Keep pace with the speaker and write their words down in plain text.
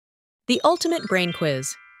The ultimate brain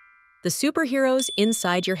quiz. The superheroes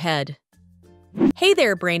inside your head. Hey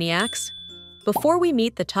there, Brainiacs! Before we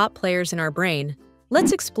meet the top players in our brain,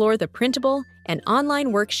 let's explore the printable and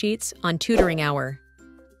online worksheets on Tutoring Hour.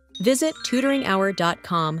 Visit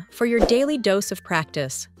tutoringhour.com for your daily dose of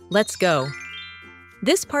practice. Let's go!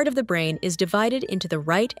 This part of the brain is divided into the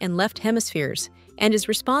right and left hemispheres and is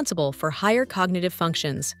responsible for higher cognitive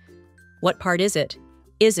functions. What part is it?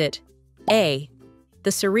 Is it A,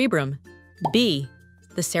 the cerebrum, B,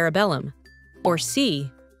 the cerebellum, or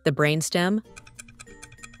C, the brainstem?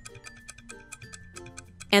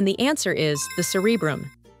 And the answer is the cerebrum.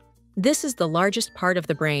 This is the largest part of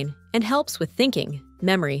the brain and helps with thinking,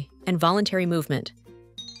 memory, and voluntary movement.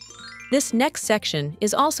 This next section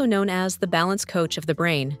is also known as the balance coach of the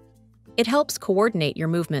brain. It helps coordinate your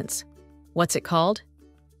movements. What's it called?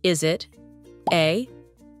 Is it A,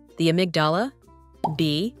 the amygdala,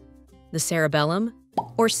 B, the cerebellum,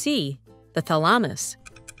 or C, the thalamus?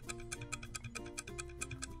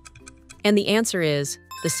 And the answer is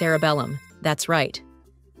the cerebellum. That's right.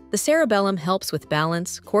 The cerebellum helps with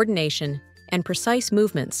balance, coordination, and precise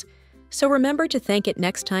movements, so remember to thank it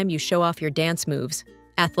next time you show off your dance moves,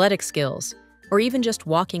 athletic skills, or even just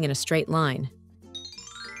walking in a straight line.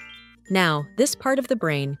 Now, this part of the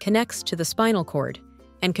brain connects to the spinal cord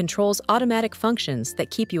and controls automatic functions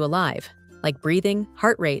that keep you alive, like breathing,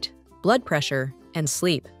 heart rate, blood pressure, and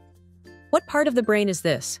sleep. What part of the brain is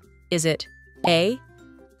this? Is it A,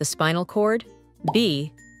 the spinal cord,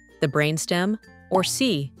 B, the brainstem, or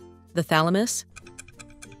C, the thalamus?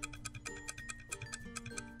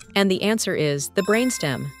 And the answer is the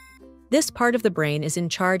brainstem. This part of the brain is in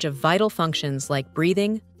charge of vital functions like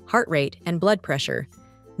breathing, heart rate, and blood pressure,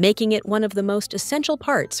 making it one of the most essential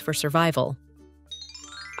parts for survival.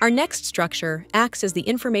 Our next structure acts as the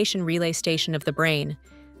information relay station of the brain,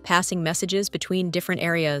 passing messages between different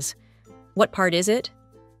areas. What part is it?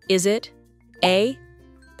 Is it A,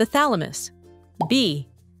 the thalamus, B,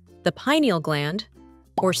 the pineal gland,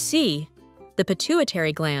 or C, the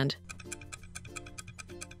pituitary gland?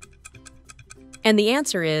 And the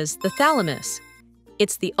answer is the thalamus.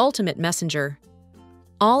 It's the ultimate messenger.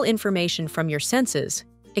 All information from your senses,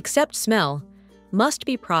 except smell, must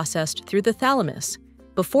be processed through the thalamus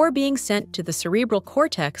before being sent to the cerebral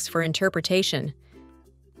cortex for interpretation.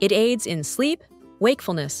 It aids in sleep,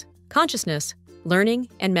 wakefulness, consciousness, learning,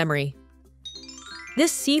 and memory.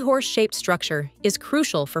 This seahorse-shaped structure is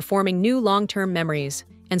crucial for forming new long-term memories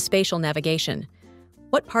and spatial navigation.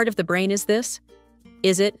 What part of the brain is this?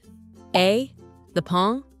 Is it A, the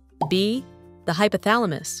Pons, B, the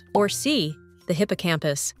hypothalamus, or C, the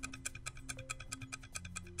hippocampus?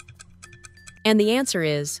 And the answer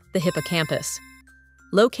is the hippocampus.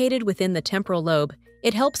 Located within the temporal lobe,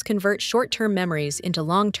 it helps convert short-term memories into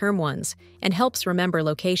long-term ones and helps remember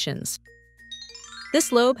locations.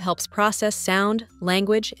 This lobe helps process sound,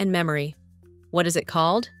 language, and memory. What is it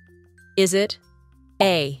called? Is it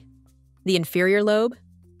A, the inferior lobe,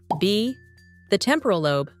 B, the temporal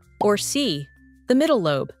lobe, or C, the middle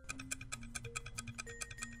lobe?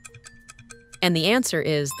 And the answer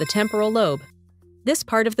is the temporal lobe. This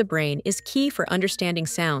part of the brain is key for understanding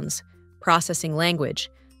sounds, processing language,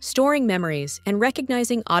 storing memories, and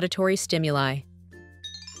recognizing auditory stimuli.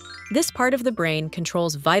 This part of the brain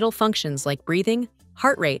controls vital functions like breathing,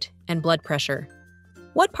 heart rate, and blood pressure.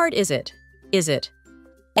 What part is it? Is it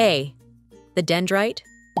A, the dendrite,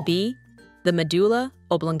 B, the medulla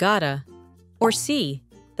oblongata, or C,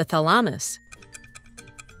 the thalamus?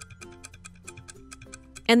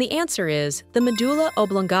 And the answer is the medulla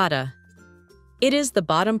oblongata. It is the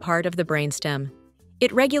bottom part of the brainstem.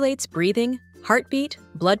 It regulates breathing, heartbeat,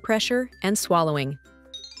 blood pressure, and swallowing.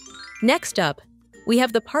 Next up, we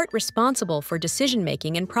have the part responsible for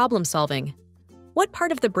decision-making and problem-solving. What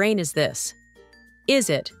part of the brain is this?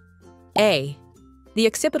 Is it A, the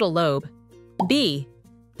occipital lobe, B,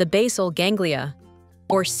 the basal ganglia,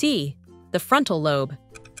 or C, the frontal lobe?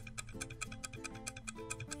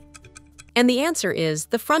 And the answer is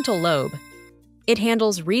the frontal lobe. It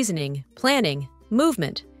handles reasoning, planning,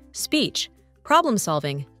 movement, speech,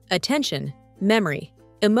 problem-solving, attention, memory,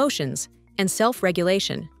 emotions, and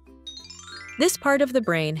self-regulation. This part of the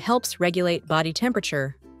brain helps regulate body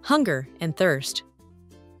temperature, hunger, and thirst.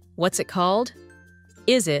 What's it called?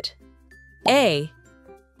 Is it A,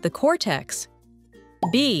 the cortex,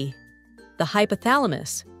 B, the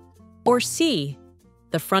hypothalamus, or C,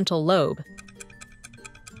 the frontal lobe?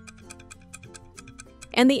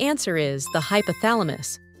 And the answer is the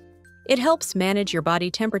hypothalamus. It helps manage your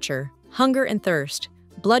body temperature, hunger and thirst,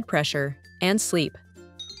 blood pressure, and sleep.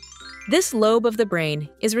 This lobe of the brain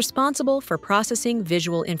is responsible for processing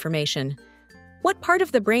visual information. What part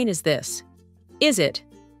of the brain is this? Is it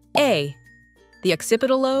A, the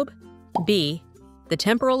occipital lobe, B, the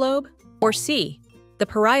temporal lobe, or C, the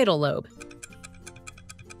parietal lobe?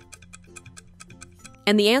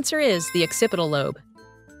 And the answer is the occipital lobe.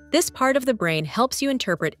 This part of the brain helps you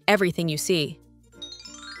interpret everything you see.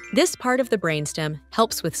 This part of the brainstem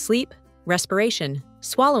helps with sleep, respiration,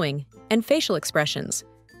 swallowing, and facial expressions.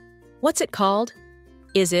 What's it called?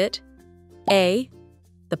 Is it A,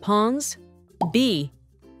 the pons, B,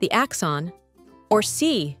 the axon, or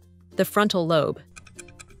C, the frontal lobe?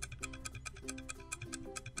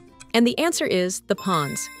 And the answer is the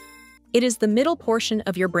pons. It is the middle portion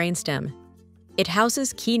of your brainstem. It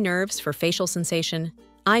houses key nerves for facial sensation,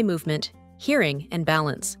 eye movement, hearing, and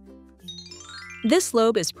balance. This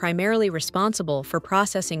lobe is primarily responsible for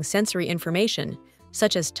processing sensory information,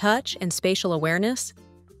 such as touch and spatial awareness.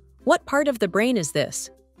 What part of the brain is this?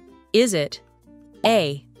 Is it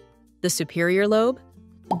A, the superior lobe,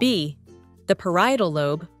 B, the parietal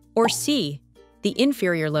lobe, or C, the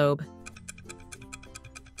inferior lobe?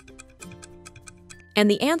 And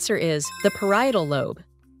the answer is the parietal lobe.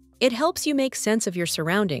 It helps you make sense of your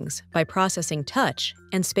surroundings by processing touch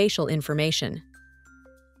and spatial information.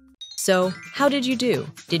 So, how did you do?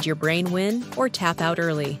 Did your brain win or tap out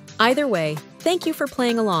early? Either way, thank you for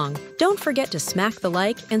playing along. Don't forget to smack the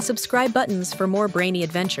like and subscribe buttons for more brainy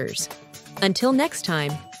adventures. Until next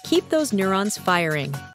time, keep those neurons firing.